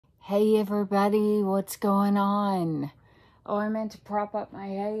Hey everybody, what's going on? Oh, I meant to prop up my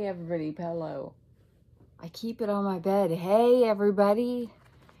hey everybody pillow. I keep it on my bed. Hey everybody,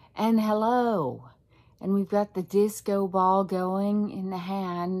 and hello. And we've got the disco ball going in the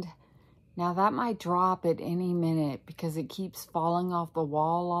hand. Now that might drop at any minute because it keeps falling off the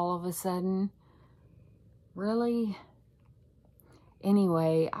wall all of a sudden. Really?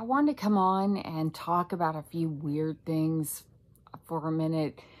 Anyway, I wanted to come on and talk about a few weird things for a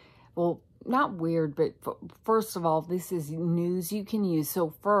minute. Well, not weird, but first of all, this is news you can use.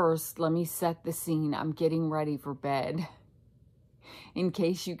 So first, let me set the scene. I'm getting ready for bed, in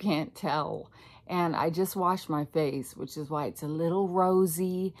case you can't tell. And I just washed my face, which is why it's a little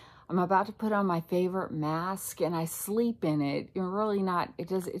rosy. I'm about to put on my favorite mask, and I sleep in it. You're really not,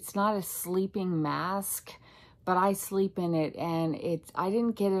 it's not a sleeping mask, but I sleep in it, and I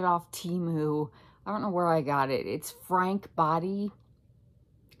didn't get it off Temu. I don't know where I got it. It's Frank Body.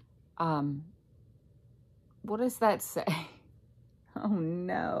 What does that say? Oh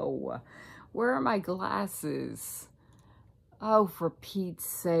no, where are my glasses? Oh, for Pete's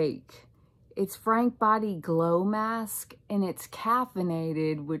sake. It's Frank Body Glow Mask, and it's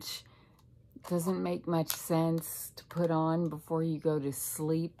caffeinated, which doesn't make much sense to put on before you go to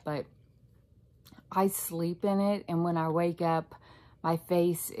sleep, but I sleep in it, and when I wake up, my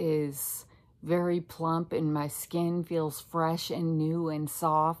face is very plump and my skin feels fresh and new and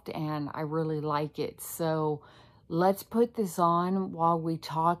soft, and I really like it. So let's put this on while we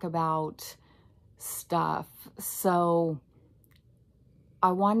talk about stuff. So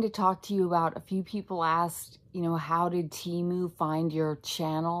I wanted to talk to you about, a few people asked, you know, how did Temu find your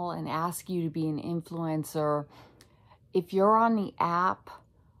channel and ask you to be an influencer? If you're on the app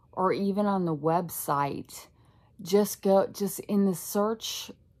or even on the website, just in the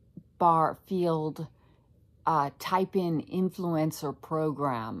search bar field, type in influencer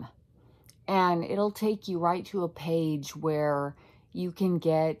program, and it'll take you right to a page where you can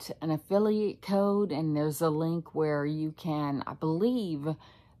get an affiliate code, and there's a link where you can, I believe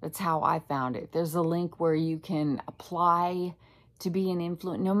that's how I found it, there's a link where you can apply to be an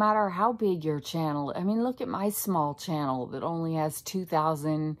influencer, no matter how big your channel. I mean, look at my small channel that only has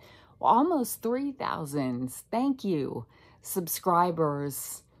 2,000, well, almost 3,000, thank you,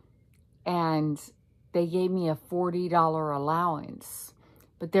 subscribers. And they gave me a $40 allowance.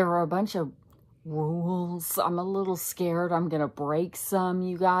 But there are a bunch of rules. I'm a little scared I'm going to break some,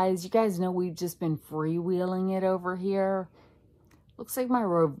 you guys. You guys know we've just been freewheeling it over here. Looks like my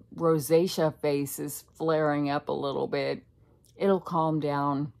rosacea face is flaring up a little bit. It'll calm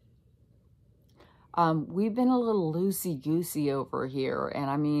down. We've been a little loosey-goosey over here. And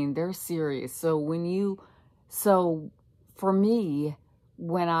I mean, they're serious. So for me,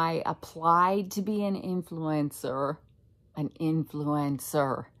 when I applied to be an influencer,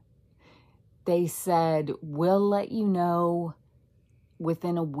 they said, we'll let you know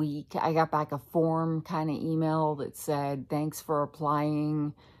within a week. I got back a form kind of email that said, thanks for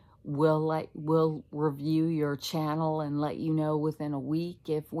applying. We'll review your channel and let you know within a week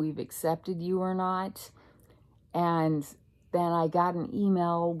if we've accepted you or not. And then I got an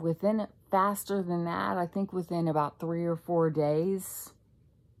email faster than that, I think within about 3 or 4 days,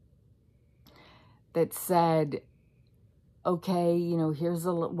 that said, okay, you know, here's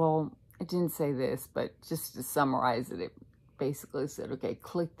well, it didn't say this, but just to summarize it, it basically said, okay,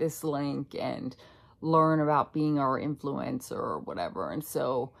 click this link and learn about being our influencer or whatever. And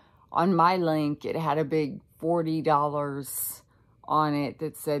so on my link, it had a big $40 on it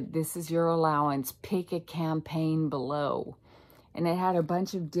that said, this is your allowance, pick a campaign below. And it had a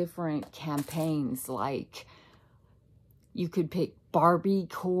bunch of different campaigns, like you could pick Barbie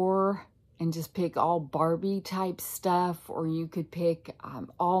core and just pick all Barbie type stuff, or you could pick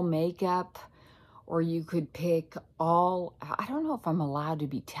all makeup, or you could pick all, I don't know if I'm allowed to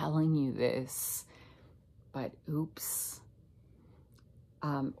be telling you this, but oops.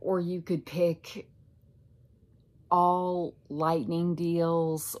 Or you could pick all lightning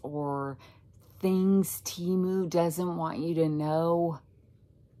deals, or things Temu doesn't want you to know.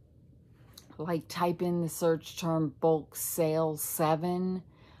 Like type in the search term bulk sales 7.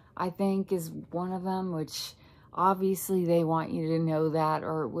 I think is one of them, which obviously they want you to know that,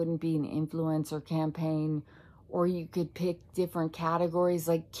 or it wouldn't be an influencer campaign. Or you could pick different categories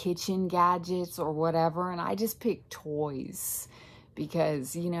like kitchen gadgets or whatever. And I just picked toys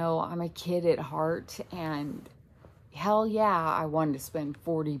because, you know, I'm a kid at heart, and hell yeah, I wanted to spend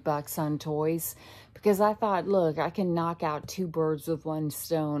 40 bucks on toys because I thought, look, I can knock out 2 birds with 1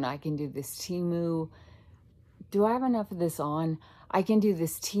 stone. I can do this Temu. Do I have enough of this on? I can do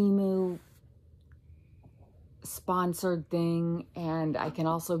this Temu sponsored thing, and I can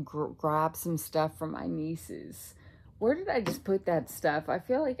also grab some stuff from my nieces. Where did I just put that stuff? I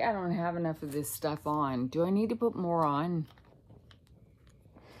feel like I don't have enough of this stuff on. Do I need to put more on?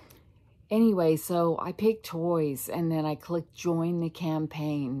 Anyway, so I picked toys, and then I clicked join the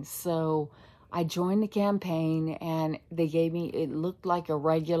campaign. So I joined the campaign, and they gave me, it looked like a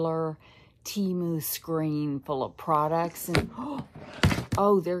regular Temu screen full of products. And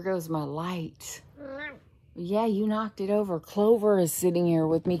oh, there goes my light. Yeah, you knocked it over. Clover is sitting here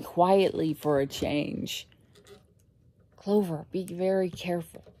with me quietly for a change. Clover, be very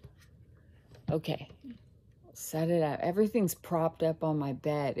careful. Okay, set it up. Everything's propped up on my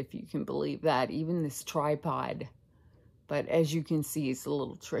bed, if you can believe that. Even this tripod. But as you can see, it's a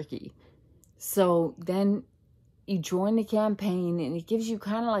little tricky. So then you join the campaign, and it gives you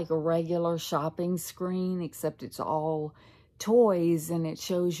kind of like a regular shopping screen, except it's all toys, and it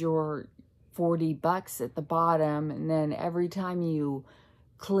shows your 40 bucks at the bottom, and then every time you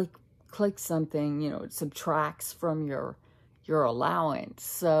click something, you know, it subtracts from your allowance.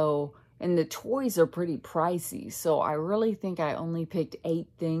 So, and the toys are pretty pricey, so I really think I only picked 8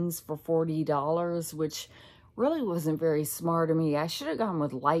 things for $40, which really wasn't very smart of me. I should have gone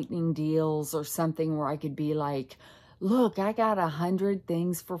with lightning deals or something where I could be like, look, I got 100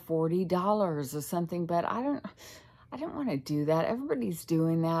 things for $40 or something, but I don't want to do that. Everybody's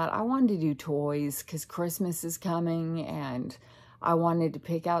doing that. I wanted to do toys because Christmas is coming, and I wanted to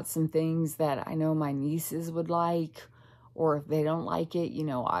pick out some things that I know my nieces would like, or if they don't like it, you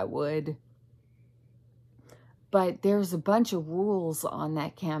know, I would. But there's a bunch of rules on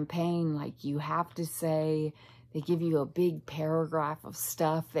that campaign. Like, you have to say, they give you a big paragraph of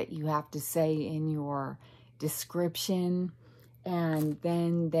stuff that you have to say in your description. And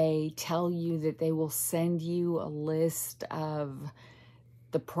then they tell you that they will send you a list of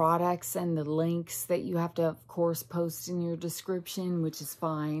the products and the links that you have to, of course, post in your description, which is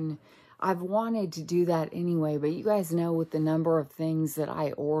fine. I've wanted to do that anyway, but you guys know with the number of things that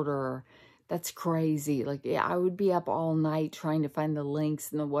I order, that's crazy. Like, yeah, I would be up all night trying to find the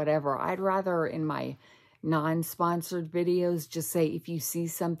links and the whatever. I'd rather in my non-sponsored videos just say, if you see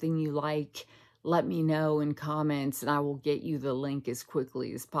something you like, let me know in comments, and I will get you the link as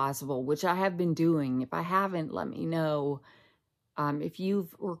quickly as possible, which I have been doing. If I haven't, let me know. If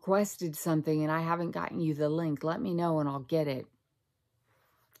you've requested something and I haven't gotten you the link, let me know and I'll get it.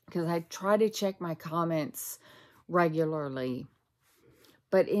 Because I try to check my comments regularly.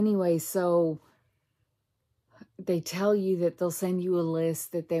 But anyway, so they tell you that they'll send you a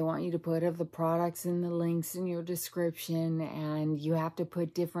list that they want you to put of the products and the links in your description, and you have to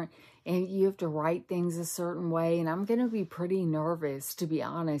put different, and you have to write things a certain way. And I'm going to be pretty nervous, to be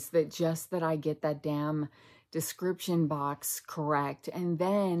honest, that I get that damn description box correct. And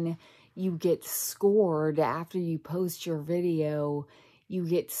then you get scored after you post your video. You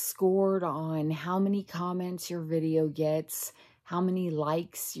get scored on how many comments your video gets, how many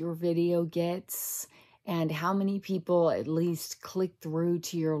likes your video gets, and how many people at least click through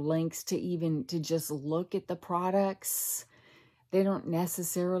to your links to just look at the products. They don't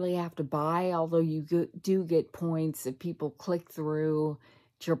necessarily have to buy, although you do get points if people click through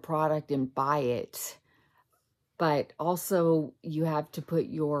to your product and buy it. But also you have to put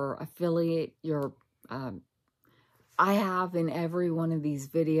your affiliate, I have in every one of these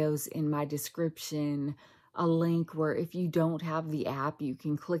videos in my description a link where if you don't have the app, you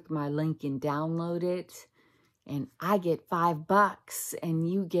can click my link and download it. And I get $5 and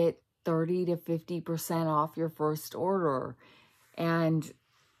you get 30 to 50% off your first order. And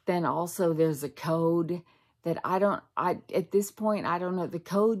then also there's a code that at this point, I don't know. The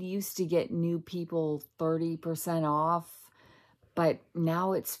code used to get new people 30% off, but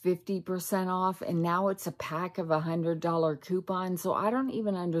now it's 50% off, and now it's a pack of $100 coupons. So I don't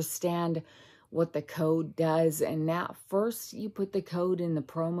even understand what the code does. And now, first you put the code in the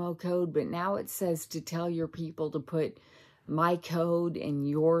promo code, but now it says to tell your people to put my code in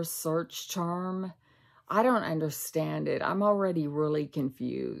your search term. I don't understand it. I'm already really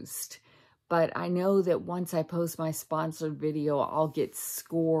confused. But I know that once I post my sponsored video, I'll get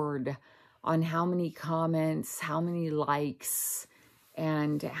scored on how many comments, how many likes,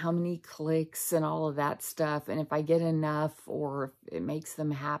 and how many clicks and all of that stuff. And if I get enough, or if it makes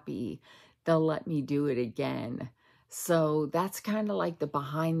them happy, they'll let me do it again. So that's kind of like the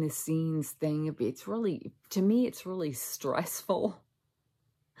behind the scenes thing. It's really, to me, it's really stressful.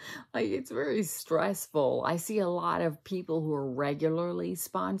 Like, it's very stressful. I see a lot of people who are regularly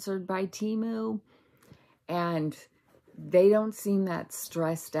sponsored by Temu, and they don't seem that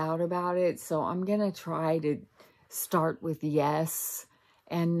stressed out about it. So I'm going to try to start with yes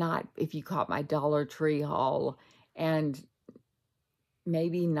and not, if you caught my Dollar Tree haul, and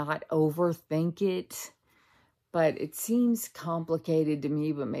maybe not overthink it. But it seems complicated to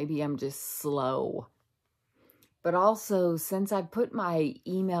me, but maybe I'm just slow. But also, since I put my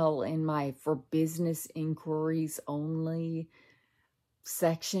email in my for business inquiries only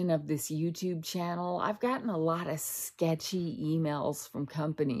section of this YouTube channel, I've gotten a lot of sketchy emails from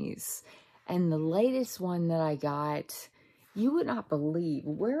companies. And the latest one that I got, you would not believe,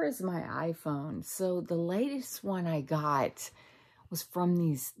 where is my iPhone? So the latest one I got was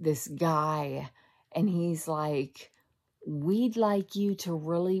from this guy, and he's like, we'd like you to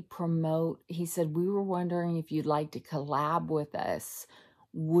really promote. He said, we were wondering if you'd like to collab with us.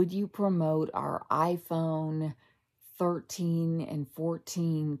 Would you promote our iPhone 13 and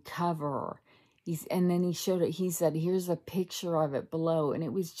 14 cover? And then he showed it. He said, here's a picture of it below. And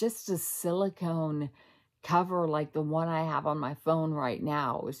it was just a silicone cover like the one I have on my phone right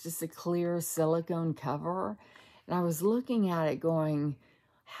now. It was just a clear silicone cover. And I was looking at it going,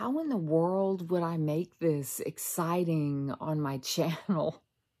 how in the world would I make this exciting on my channel?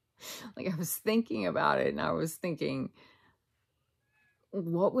 Like, I was thinking about it, and I was thinking,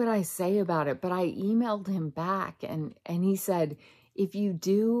 what would I say about it? But I emailed him back, and he said, if you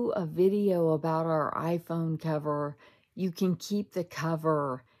do a video about our iPhone cover, you can keep the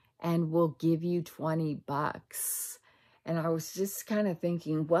cover and we'll give you $20. And I was just kind of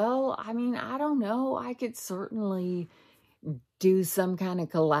thinking, well, I mean, I don't know. I could certainly do some kind of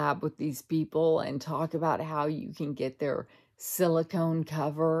collab with these people and talk about how you can get their silicone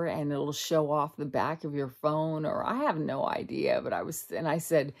cover and it'll show off the back of your phone, or I have no idea. But I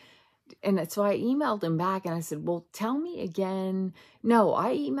said, and so I emailed him back and I said, well, tell me again. No,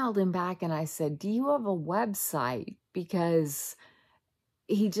 I emailed him back and I said, do you have a website? Because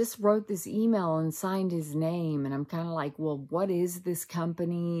he just wrote this email and signed his name. And I'm kind of like, well, what is this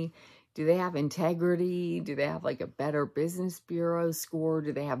company? Do they have integrity? Do they have like a Better Business Bureau score?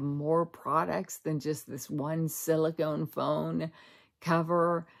 Do they have more products than just this one silicone phone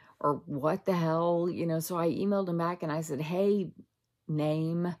cover? Or what the hell? You know, so I emailed him back and I said, hey,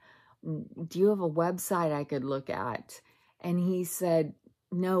 name, do you have a website I could look at? And he said,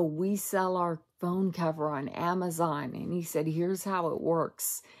 no, we sell our phone cover on Amazon. And he said, here's how it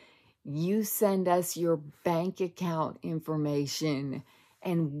works. You send us your bank account information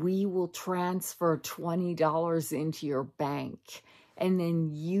and we will transfer $20 into your bank. And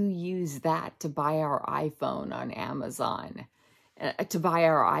then you use that to buy our iPhone on Amazon, to buy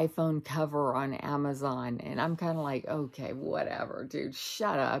our iPhone cover on Amazon. And I'm kind of like, okay, whatever, dude,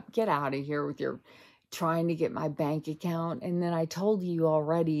 shut up. Get out of here with your trying to get my bank account. And then I told you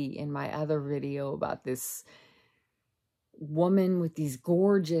already in my other video about this woman with these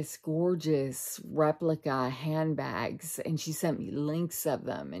gorgeous, gorgeous replica handbags. And she sent me links of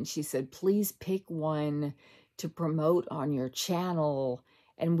them. And she said, please pick one to promote on your channel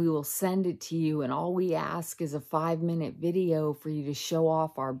and we will send it to you. And all we ask is a 5-minute video for you to show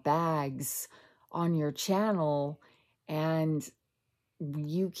off our bags on your channel. And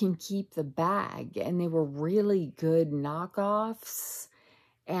you can keep the bag. And they were really good knockoffs.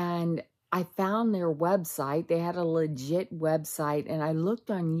 And I found their website. They had a legit website. And I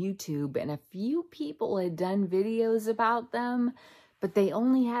looked on YouTube and a few people had done videos about them, but they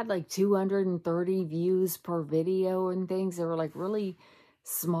only had like 230 views per video and things. They were like really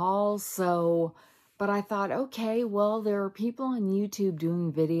small. So, but I thought, okay, well, there are people on YouTube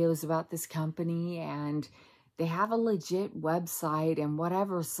doing videos about this company and they have a legit website and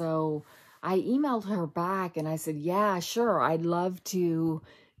whatever. So I emailed her back and I said, yeah, sure. I'd love to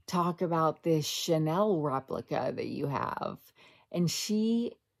talk about this Chanel replica that you have. And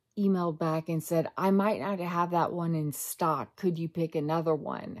she emailed back and said, I might not have that one in stock. Could you pick another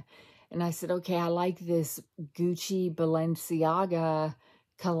one? And I said, okay, I like this Gucci Balenciaga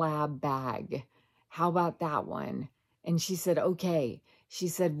collab bag. How about that one? And she said, okay. She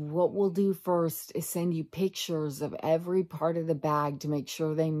said, what we'll do first is send you pictures of every part of the bag to make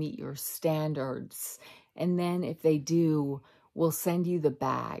sure they meet your standards. And then if they do, we'll send you the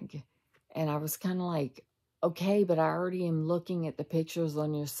bag. And I was kind of like, okay, but I already am looking at the pictures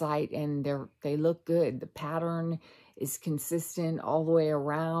on your site and they look good. The pattern is consistent all the way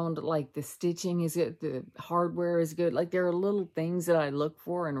around. Like the stitching is good. The hardware is good. Like there are little things that I look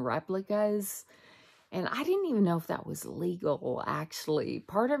for in replicas. And I didn't even know if that was legal, actually.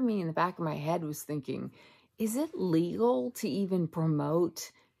 Part of me in the back of my head was thinking, is it legal to even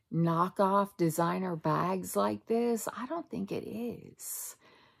promote knockoff designer bags like this? I don't think it is.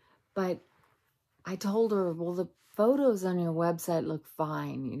 But I told her, well, the photos on your website look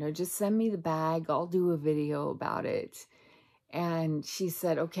fine. You know, just send me the bag. I'll do a video about it. And she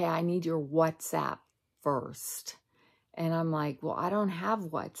said, okay, I need your WhatsApp first. And I'm like, well, I don't have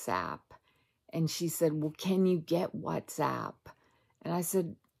WhatsApp. And she said, well, can you get WhatsApp? And I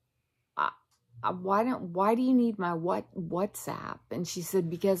said, why do you need my WhatsApp? And she said,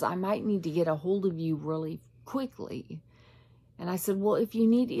 because I might need to get a hold of you really quickly. And I said, well, if you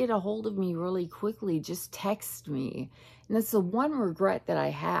need to get a hold of me really quickly, just text me. And that's the one regret that I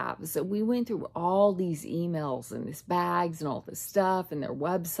have, is that we went through all these emails and these bags and all this stuff, and their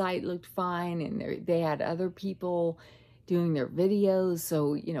website looked fine, and they had other people doing their videos.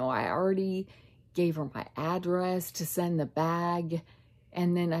 So, you know, I already gave her my address to send the bag.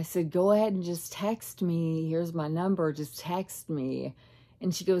 And then I said, go ahead and just text me. Here's my number. Just text me.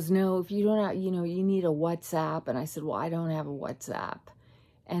 And she goes, no, if you don't have, you know, you need a WhatsApp. And I said, well, I don't have a WhatsApp.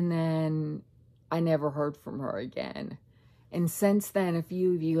 And then I never heard from her again. And since then, a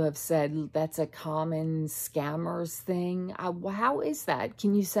few of you have said that's a common scammers thing. How is that?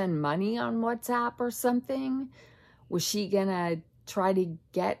 Can you send money on WhatsApp or something? Was she gonna try to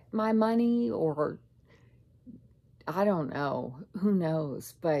get my money, or I don't know, who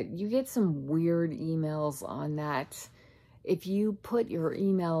knows? But you get some weird emails on that. If you put your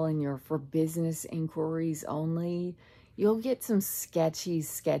email in your for business inquiries only, you'll get some sketchy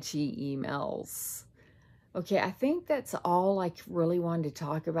emails. Okay, I think that's all I really wanted to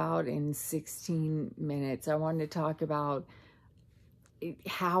talk about in 16 minutes. I wanted to talk about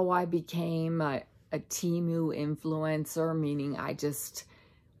how I became a Temu influencer, meaning I just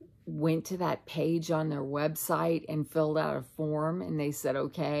went to that page on their website and filled out a form, and they said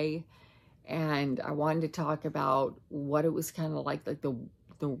okay. And I wanted to talk about what it was kind of like the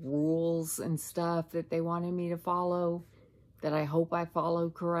rules and stuff that they wanted me to follow, that I hope I follow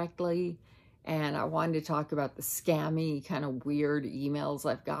correctly. And I wanted to talk about the scammy kind of weird emails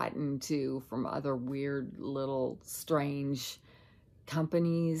I've gotten to from other weird little strange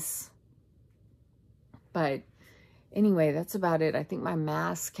companies. But anyway, that's about it. I think my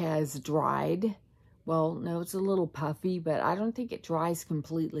mask has dried. Well, no, it's a little puffy, but I don't think it dries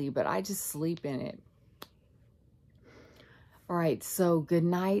completely, but I just sleep in it. All right, so good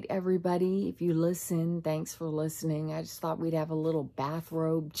night, everybody. If you listen, thanks for listening. I just thought we'd have a little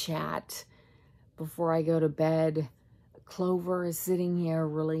bathrobe chat before I go to bed. Clover is sitting here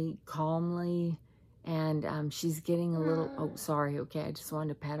really calmly, and she's getting a little, oh, sorry, okay, I just wanted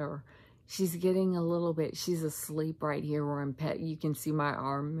to pet her. She's getting a little bit, she's asleep right here where I'm you can see my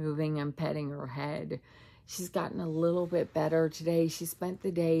arm moving, I'm petting her head. She's gotten a little bit better today. She spent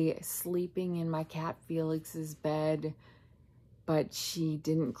the day sleeping in my cat Felix's bed, but she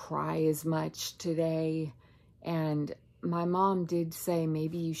didn't cry as much today. And my mom did say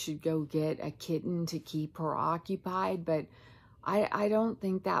maybe you should go get a kitten to keep her occupied, but I don't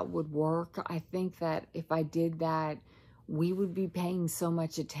think that would work. I think that if I did that, we would be paying so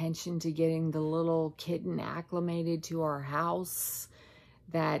much attention to getting the little kitten acclimated to our house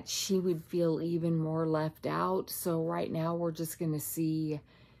that she would feel even more left out. So right now we're just going to see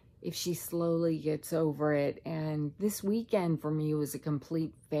if she slowly gets over it. And this weekend for me was a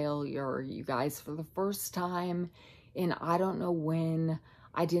complete failure, you guys. For the first time in I don't know when,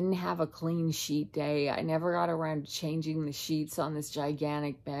 I didn't have a clean sheet day. I never got around to changing the sheets on this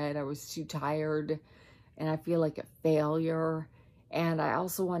gigantic bed. I was too tired, and I feel like a failure. And I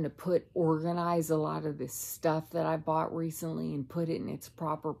also wanted to organize a lot of this stuff that I bought recently and put it in its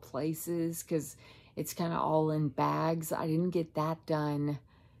proper places, because it's kind of all in bags. I didn't get that done,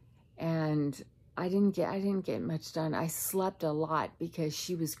 and I didn't get much done. I slept a lot because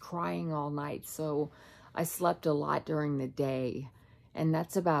she was crying all night, so I slept a lot during the day. And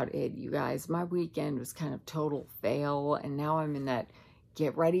that's about it, you guys. My weekend was kind of total fail, and now I'm in that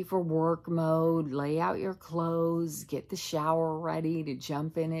get ready for work mode, lay out your clothes, get the shower ready to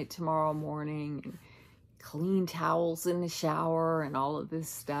jump in it tomorrow morning, and clean towels in the shower and all of this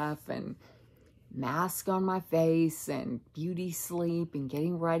stuff, and mask on my face and beauty sleep and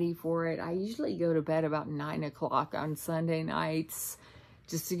getting ready for it. I usually go to bed about 9 o'clock on Sunday nights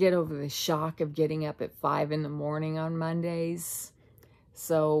just to get over the shock of getting up at 5 in the morning on Mondays.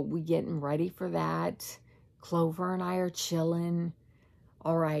 So we getting ready for that. Clover and I are chilling.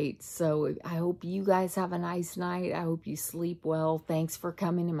 All right, so I hope you guys have a nice night. I hope you sleep well. Thanks for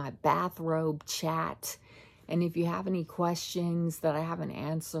coming to my bathrobe chat. And if you have any questions that I haven't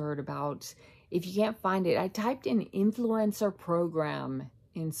answered about, if you can't find it, I typed in influencer program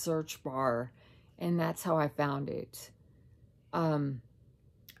in search bar, and that's how I found it. And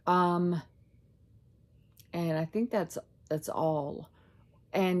I think that's all.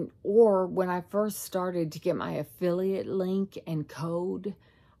 And or when I first started to get my affiliate link and code,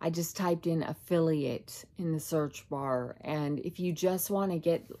 I just typed in affiliate in the search bar. And if you just want to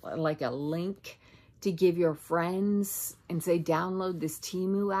get like a link to give your friends and say, download this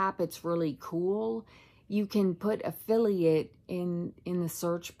Temu app, it's really cool, you can put affiliate in the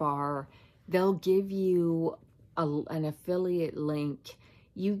search bar. They'll give you an affiliate link.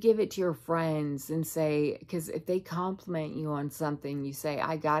 You give it to your friends and say, because if they compliment you on something, you say,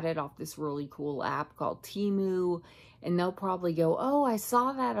 I got it off this really cool app called Temu, and they'll probably go, oh, I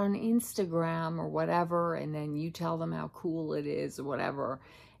saw that on Instagram or whatever, and then you tell them how cool it is or whatever,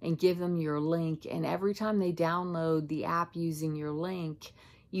 and give them your link. And every time they download the app using your link,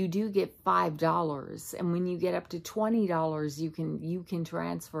 you do get $5. And when you get up to $20, you can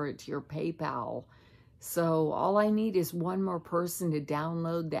transfer it to your PayPal. So all I need is one more person to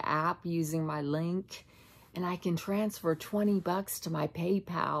download the app using my link, and I can transfer 20 bucks to my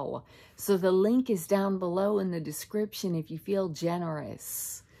PayPal. So the link is down below in the description if you feel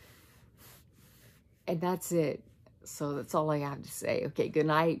generous. And that's it. So that's all I have to say. Okay, good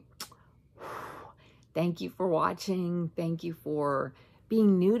night. Thank you for watching. Thank you for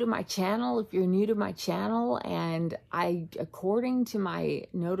being new to my channel. If you're new to my channel, and according to my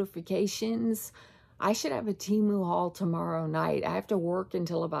notifications, I should have a Temu haul tomorrow night. I have to work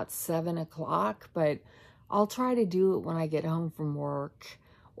until about 7 o'clock, but I'll try to do it when I get home from work.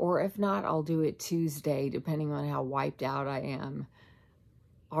 Or if not, I'll do it Tuesday, depending on how wiped out I am.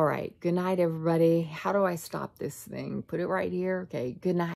 All right, good night, everybody. How do I stop this thing? Put it right here? Okay, good night.